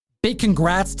Big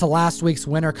congrats to last week's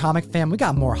winner, Comic Fam. We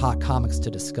got more hot comics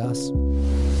to discuss.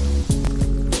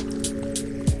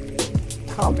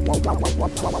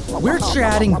 We're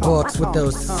chatting books with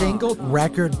those single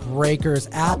record breakers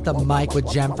at the mic with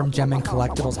Jem from Jem and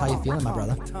Collectibles. How you feeling, my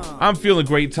brother? I'm feeling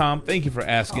great, Tom. Thank you for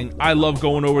asking. I love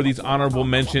going over these honorable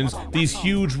mentions, these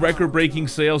huge record-breaking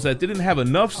sales that didn't have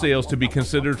enough sales to be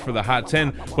considered for the Hot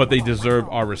 10, but they deserve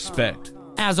our respect.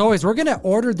 As always, we're going to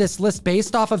order this list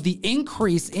based off of the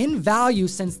increase in value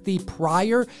since the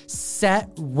prior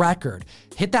set record.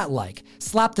 Hit that like,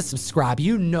 slap the subscribe.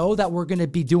 You know that we're going to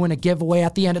be doing a giveaway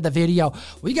at the end of the video.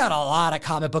 We got a lot of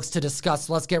comic books to discuss,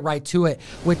 so let's get right to it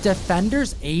with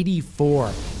Defenders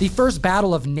 84, the first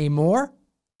battle of Namor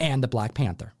and the Black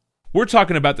Panther. We're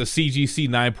talking about the CGC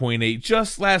 9.8.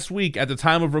 Just last week, at the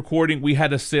time of recording, we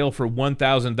had a sale for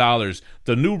 $1,000.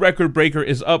 The new record breaker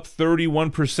is up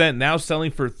 31%, now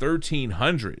selling for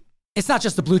 $1,300. It's not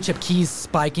just the blue chip keys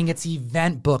spiking, it's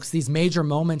event books, these major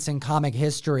moments in comic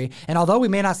history. And although we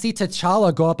may not see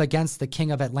T'Challa go up against the King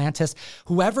of Atlantis,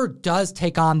 whoever does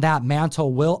take on that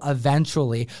mantle will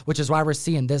eventually, which is why we're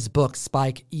seeing this book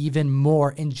spike even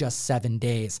more in just 7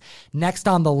 days. Next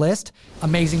on the list,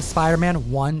 Amazing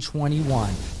Spider-Man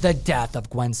 121, The Death of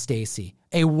Gwen Stacy.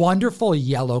 A wonderful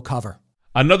yellow cover.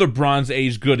 Another Bronze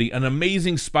Age goodie, an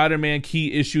Amazing Spider-Man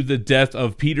key issue, The Death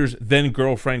of Peter's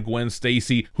then-girlfriend Gwen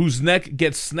Stacy, whose neck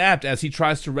gets snapped as he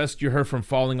tries to rescue her from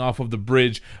falling off of the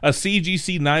bridge. A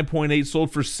CGC 9.8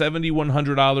 sold for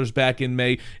 $7,100 back in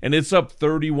May, and it's up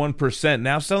 31%,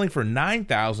 now selling for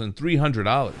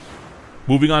 $9,300.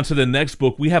 Moving on to the next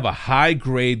book, we have a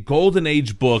high-grade Golden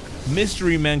Age book,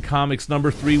 Mystery Men Comics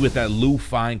 #3 with that Lou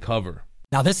Fine cover.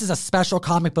 Now, this is a special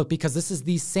comic book because this is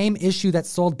the same issue that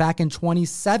sold back in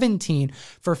 2017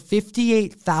 for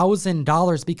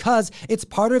 $58,000 because it's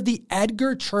part of the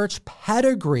Edgar Church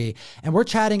pedigree. And we're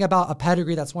chatting about a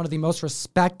pedigree that's one of the most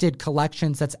respected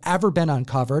collections that's ever been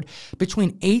uncovered.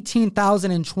 Between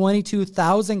 18,000 and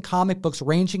 22,000 comic books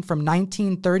ranging from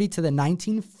 1930 to the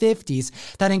 1950s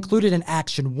that included an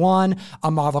Action 1,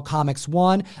 a Marvel Comics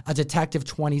 1, a Detective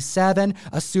 27,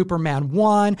 a Superman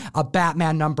 1, a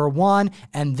Batman #1,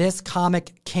 and this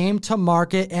comic came to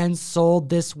market and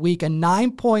sold this week, a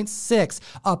 9.6,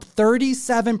 up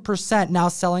 37%, now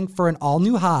selling for an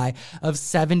all-new high of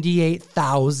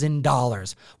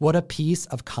 $78,000. What a piece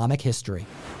of comic history.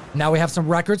 Now we have some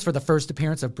records for the first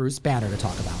appearance of Bruce Banner to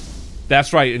talk about.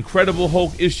 That's right, Incredible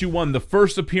Hulk issue 1, the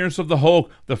first appearance of the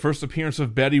Hulk, the first appearance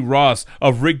of Betty Ross,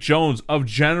 of Rick Jones, of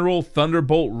General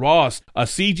Thunderbolt Ross. A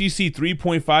CGC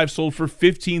 3.5 sold for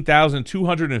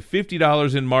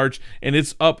 $15,250 in March, and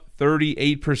it's up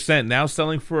 38%, now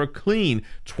selling for a clean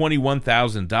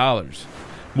 $21,000.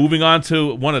 Moving on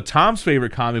to one of Tom's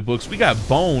favorite comic books, we got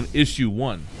Bone issue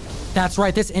 1. That's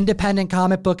right. This independent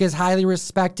comic book is highly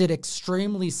respected,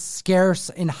 extremely scarce,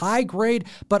 in high grade,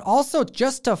 but also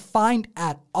just to find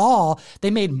at all.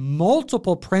 They made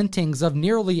multiple printings of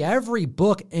nearly every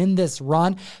book in this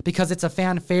run because it's a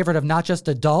fan favorite of not just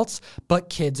adults, but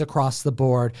kids across the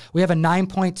board. We have a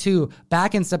 9.2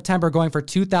 back in September going for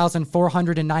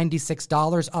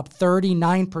 $2,496, up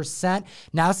 39%,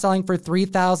 now selling for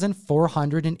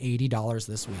 $3,480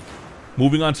 this week.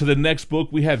 Moving on to the next book,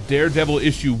 we have Daredevil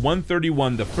issue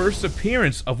 131, the first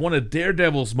appearance of one of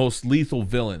Daredevil's most lethal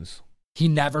villains. He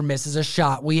never misses a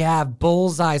shot. We have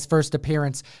Bullseye's first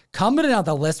appearance coming on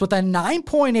the list with a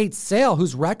 9.8 sale,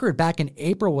 whose record back in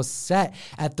April was set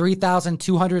at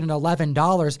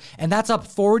 $3,211, and that's up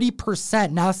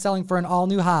 40%, now selling for an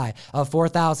all-new high of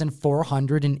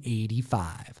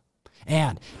 $4,485.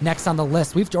 And next on the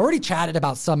list, we've already chatted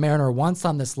about Submariner once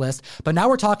on this list, but now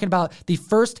we're talking about the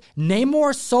first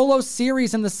Namor solo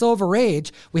series in the Silver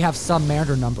Age. We have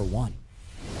Submariner #1.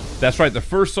 That's right, the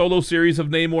first solo series of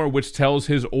Namor, which tells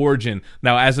his origin.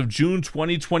 Now, as of June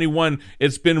 2021,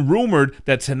 it's been rumored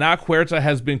that Tenoch Huerta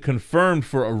has been confirmed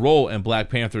for a role in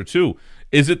Black Panther 2.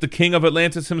 Is it the King of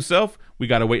Atlantis himself? We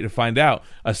gotta wait to find out.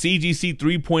 A CGC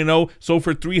 3.0 sold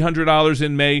for $300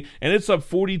 in May, and it's up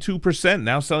 42%,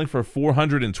 now selling for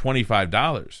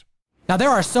 $425. Now,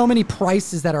 there are so many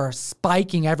prices that are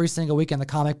spiking every single week in the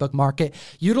comic book market.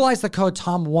 Utilize the code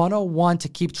TOM101 to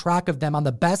keep track of them on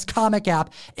the best comic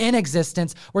app in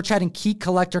existence. We're chatting Key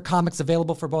Collector comics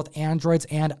available for both Androids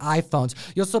and iPhones.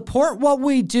 You'll support what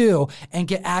we do and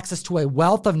get access to a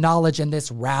wealth of knowledge in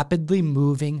this rapidly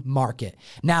moving market.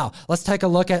 Now, let's take a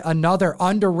look at another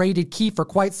underrated key for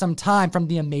quite some time from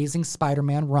the Amazing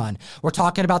Spider-Man run. We're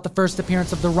talking about the first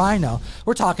appearance of the Rhino.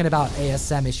 We're talking about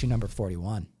ASM issue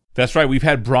 #41. That's right, we've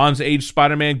had Bronze Age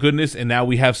Spider-Man goodness, and now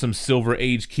we have some Silver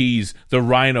Age keys. The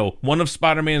Rhino, one of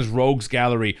Spider-Man's rogues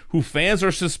gallery, who fans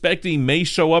are suspecting may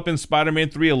show up in Spider-Man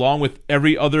 3 along with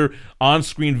every other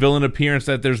on-screen villain appearance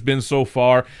that there's been so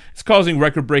far. It's causing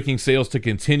record-breaking sales to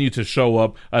continue to show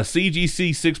up. A CGC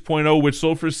 6.0, which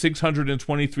sold for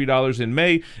 $623 in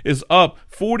May, is up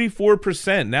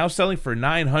 44%, now selling for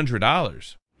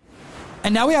 $900.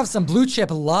 And now we have some blue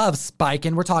chip love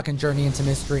spiking. We're talking Journey into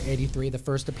Mystery 83, the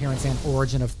first appearance and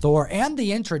origin of Thor, and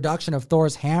the introduction of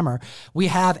Thor's hammer. We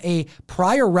have a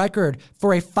prior record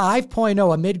for a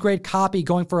 5.0, a mid-grade copy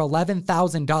going for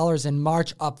 $11,000 in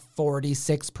March, up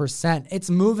 46%. It's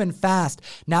moving fast,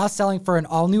 now selling for an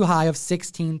all-new high of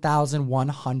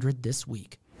 $16,100 this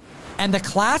week. And the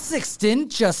classics didn't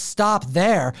just stop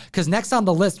there, because next on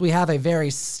the list we have a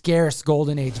very scarce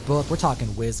Golden Age book. We're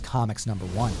talking Wiz Comics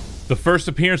 #1. The first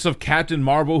appearance of Captain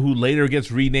Marvel, who later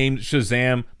gets renamed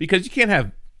Shazam, because you can't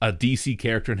have a DC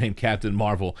character named Captain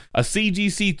Marvel. A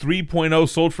CGC 3.0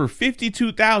 sold for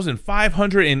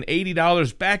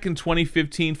 $52,580 back in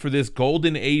 2015 for this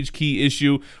Golden Age key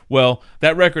issue. Well,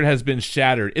 that record has been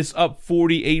shattered. It's up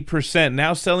 48%,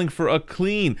 now selling for a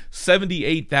clean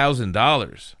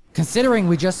 $78,000. Considering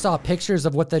we just saw pictures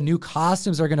of what the new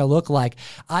costumes are going to look like,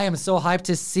 I am so hyped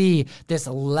to see this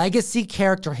legacy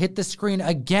character hit the screen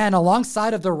again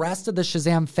alongside of the rest of the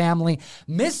Shazam family.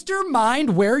 Mr.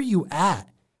 Mind, where you at?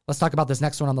 Let's talk about this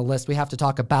next one on the list. We have to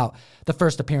talk about the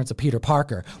first appearance of Peter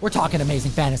Parker. We're talking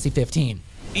Amazing Fantasy 15.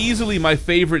 Easily my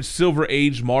favorite Silver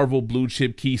Age Marvel blue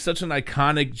chip key, such an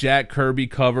iconic Jack Kirby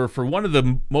cover for one of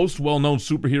the most well-known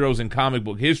superheroes in comic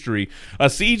book history. A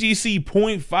CGC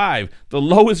 0.5, the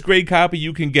lowest grade copy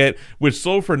you can get, which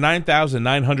sold for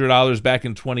 $9,900 back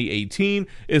in 2018,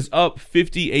 is up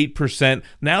 58%,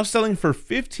 now selling for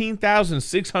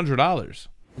 $15,600.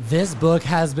 This book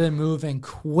has been moving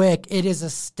quick. It is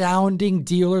astounding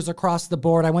dealers across the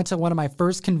board. I went to one of my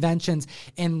first conventions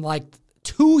in like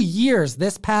 2 years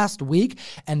this past week,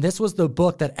 and this was the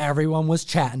book that everyone was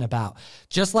chatting about.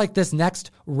 Just like this next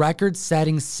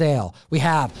record-setting sale, we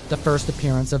have the first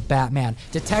appearance of Batman,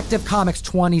 Detective Comics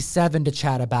 27 to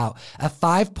chat about, a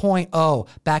 5.0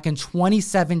 back in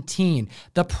 2017.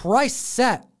 The price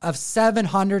set of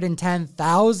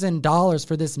 $710,000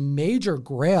 for this major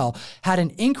grail had an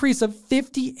increase of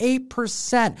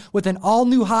 58% with an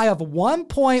all-new high of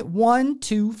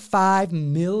 $1.125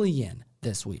 million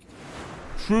this week.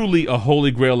 Truly a holy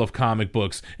grail of comic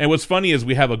books. And what's funny is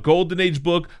we have a Golden Age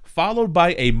book followed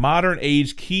by a Modern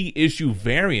Age key issue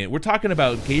variant. We're talking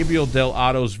about Gabriel Del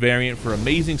Otto's variant for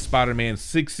Amazing Spider-Man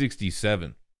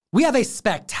 667. We have a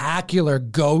spectacular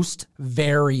Ghost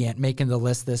variant making the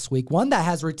list this week, one that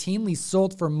has routinely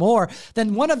sold for more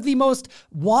than one of the most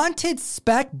wanted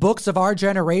spec books of our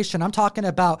generation. I'm talking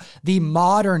about the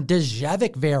modern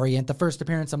Djevic variant, the first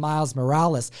appearance of Miles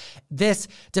Morales. This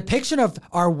depiction of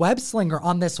our web slinger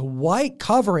on this white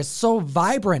cover is so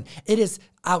vibrant. It is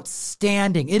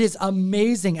outstanding. It is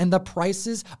amazing, and the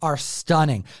prices are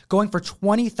stunning. Going for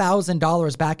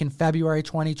 $20,000 back in February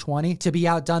 2020 to be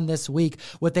outdone this week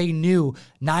with a new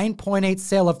 9.8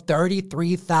 sale of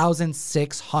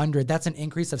 $33,600. That's an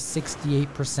increase of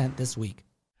 68% this week.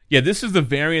 Yeah, this is the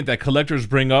variant that collectors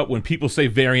bring up when people say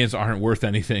variants aren't worth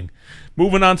anything.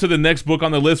 Moving on to the next book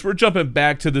on the list, we're jumping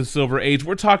back to the Silver Age.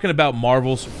 We're talking about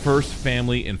Marvel's First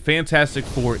Family in Fantastic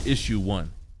Four Issue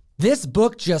 1. This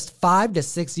book just 5 to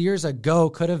 6 years ago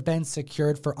could have been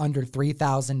secured for under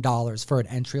 $3,000 for an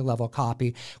entry-level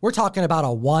copy. We're talking about a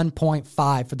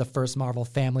 1.5 for the first Marvel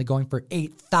family, going for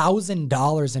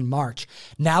 $8,000 in March.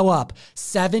 Now up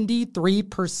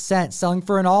 73%, selling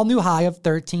for an all-new high of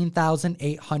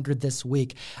 $13,800 this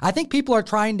week. I think people are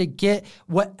trying to get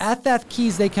what FF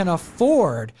keys they can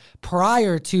afford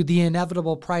prior to the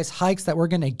inevitable price hikes that we're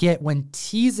going to get when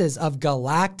teases of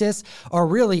Galactus or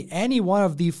really any one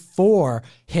of the 4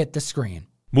 hit the screen.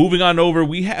 Moving on over,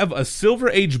 we have a Silver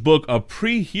Age book, a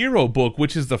pre-hero book,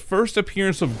 which is the first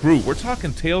appearance of Groot. We're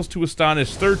talking Tales to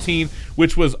Astonish 13,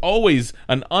 which was always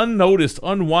an unnoticed,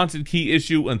 unwanted key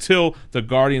issue until the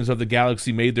Guardians of the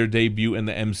Galaxy made their debut in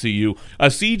the MCU. A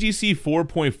CGC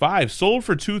 4.5 sold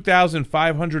for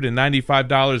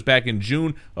 $2,595 back in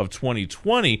June of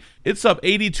 2020. It's up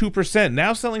 82%,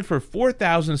 now selling for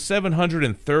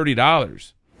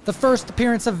 $4,730. The first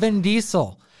appearance of Vin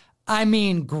Diesel. I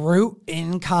mean, Groot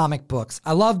in comic books.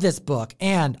 I love this book,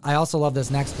 and I also love this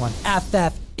next one,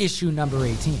 FF issue number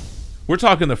 18. We're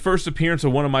talking the first appearance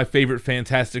of one of my favorite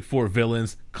Fantastic Four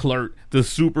villains, Kl'rt, the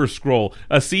Super Skrull.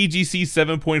 A CGC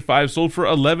 7.5 sold for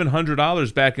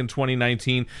 $1,100 back in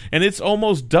 2019, and it's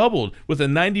almost doubled with a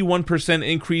 91%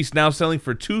 increase, now selling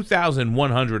for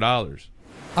 $2,100.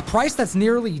 A price that's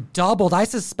nearly doubled. I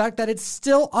suspect that it's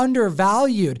still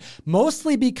undervalued,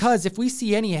 mostly because if we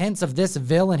see any hints of this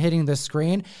villain hitting the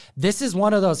screen, this is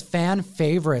one of those fan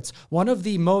favorites, one of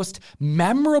the most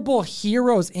memorable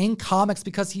heroes in comics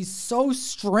because he's so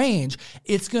strange,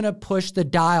 it's going to push the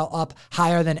dial up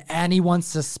higher than anyone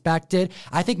suspected.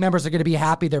 I think members are going to be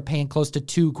happy they're paying close to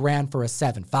 $2,000 for a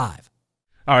 7.5.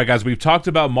 All right, guys, we've talked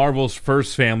about Marvel's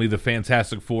first family, the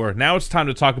Fantastic Four. Now it's time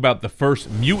to talk about the first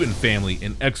mutant family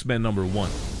in X-Men #1.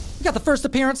 We got the first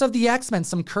appearance of the X-Men,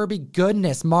 some Kirby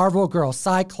goodness, Marvel Girl,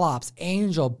 Cyclops,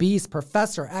 Angel, Beast,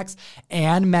 Professor X,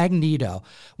 and Magneto.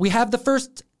 We have the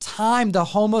first time the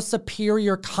Homo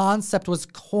Superior concept was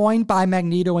coined by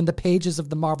Magneto in the pages of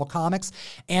the Marvel Comics,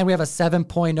 and we have a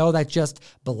 7.0 that just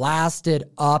blasted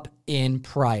up in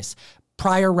price.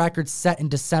 Prior records set in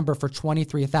December for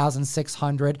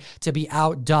 $23,600 to be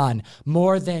outdone.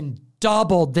 More than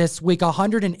doubled this week,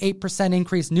 108%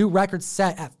 increase. New record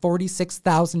set at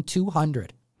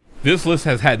 $46,200. This list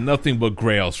has had nothing but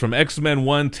grails, from X-Men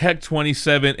 1, Tech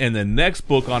 27, and the next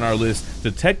book on our list,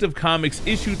 Detective Comics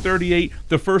issue 38,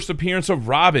 the first appearance of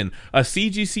Robin, a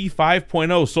CGC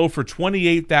 5.0 sold for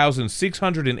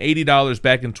 $28,680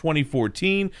 back in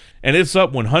 2014, and it's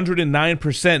up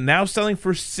 109%, now selling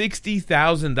for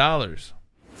 $60,000.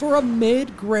 For a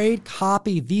mid-grade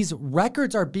copy, these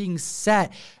records are being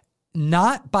set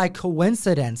not by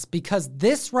coincidence, because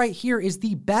this right here is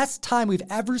the best time we've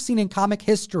ever seen in comic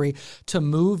history to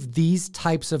move these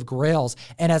types of grails.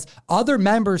 And as other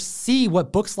members see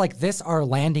what books like this are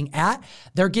landing at,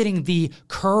 they're getting the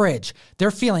courage.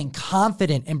 They're feeling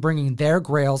confident in bringing their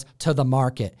grails to the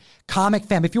market. Comic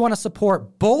Fam, if you want to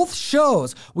support both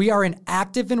shows, we are in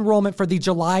active enrollment for the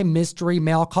July Mystery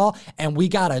Mail Call, and we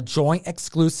got a joint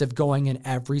exclusive going in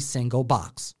every single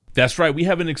box. That's right, we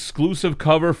have an exclusive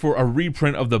cover for a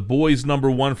reprint of The Boys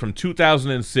 #1 from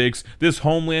 2006. This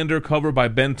Homelander cover by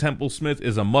Ben Temple-Smith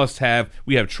is a must-have.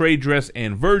 We have trade dress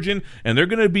and virgin, and they're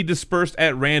going to be dispersed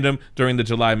at random during the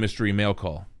July Mystery Mail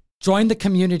Call. Join the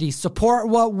community, support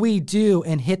what we do,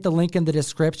 and hit the link in the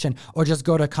description, or just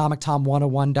go to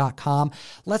ComicTom101.com.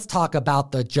 Let's talk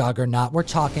about the Juggernaut. We're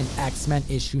talking X-Men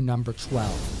issue number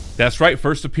 12. That's right,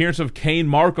 first appearance of Kane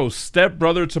Marco,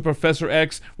 stepbrother to Professor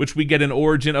X, which we get an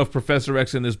origin of Professor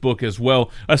X in this book as well.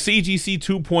 A CGC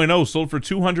 2.0 sold for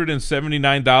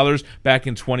 $279 back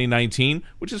in 2019,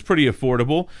 which is pretty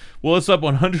affordable. Well, it's up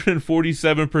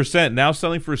 147%, now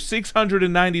selling for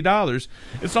 $690.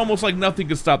 It's almost like nothing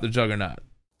can stop the Juggernaut.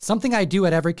 Something I do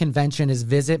at every convention is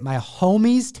visit my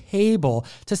homies' table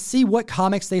to see what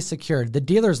comics they secured. The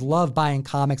dealers love buying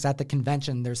comics at the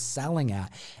convention they're selling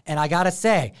at. And I gotta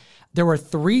say, there were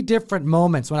 3 different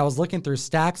moments when I was looking through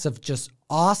stacks of just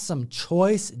awesome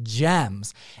choice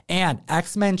gems, and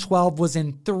X-Men 12 was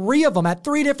in 3 of them at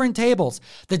 3 different tables.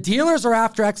 The dealers are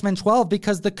after X-Men 12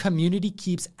 because the community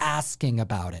keeps asking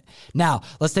about it. Now,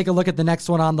 let's take a look at the next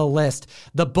one on the list.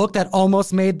 The book that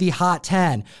almost made the Hot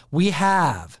 10. We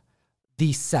have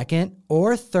the second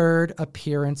or third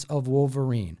appearance of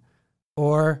Wolverine.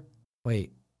 Or,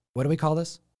 wait, what do we call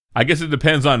this? I guess it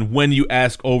depends on when you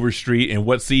ask Overstreet and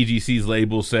what CGC's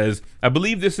label says. I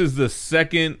believe this is the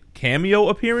second cameo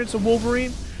appearance of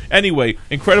Wolverine. Anyway,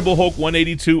 Incredible Hulk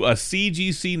 182, a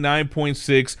CGC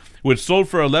 9.6, which sold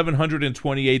for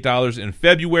 $1,128 in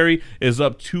February, is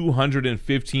up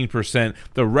 215%.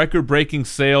 The record-breaking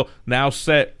sale now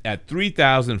set at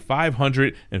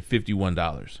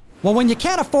 $3,551. Well, when you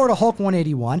can't afford a Hulk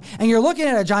 181 and you're looking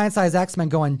at a giant-size X-Men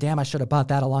going, damn, I should have bought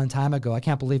that a long time ago. I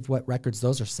can't believe what records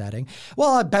those are setting.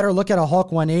 Well, I better look at a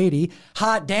Hulk 180.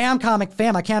 Hot damn, Comic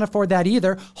Fam, I can't afford that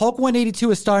either. Hulk 182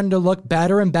 is starting to look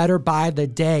better and better by the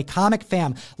day. Comic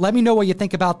Fam, let me know what you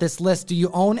think about this list. Do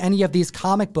you own any of these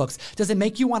comic books? Does it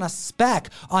make you want to spec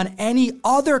on any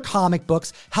other comic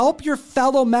books? Help your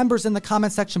fellow members in the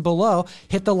comment section below.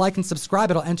 Hit the like and subscribe.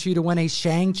 It'll enter you to win a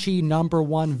Shang-Chi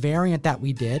 #1 variant that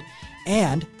we did.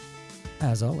 And,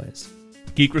 as always,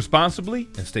 geek responsibly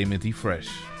and stay minty fresh.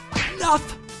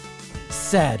 Enough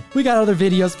said. We got other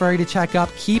videos for you to check up.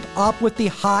 Keep up with the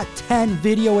Hot 10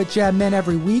 video at GemMin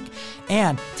every week.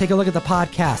 And take a look at the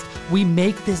podcast. We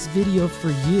make this video for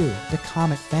you, the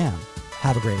Comic Fam.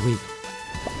 Have a great week.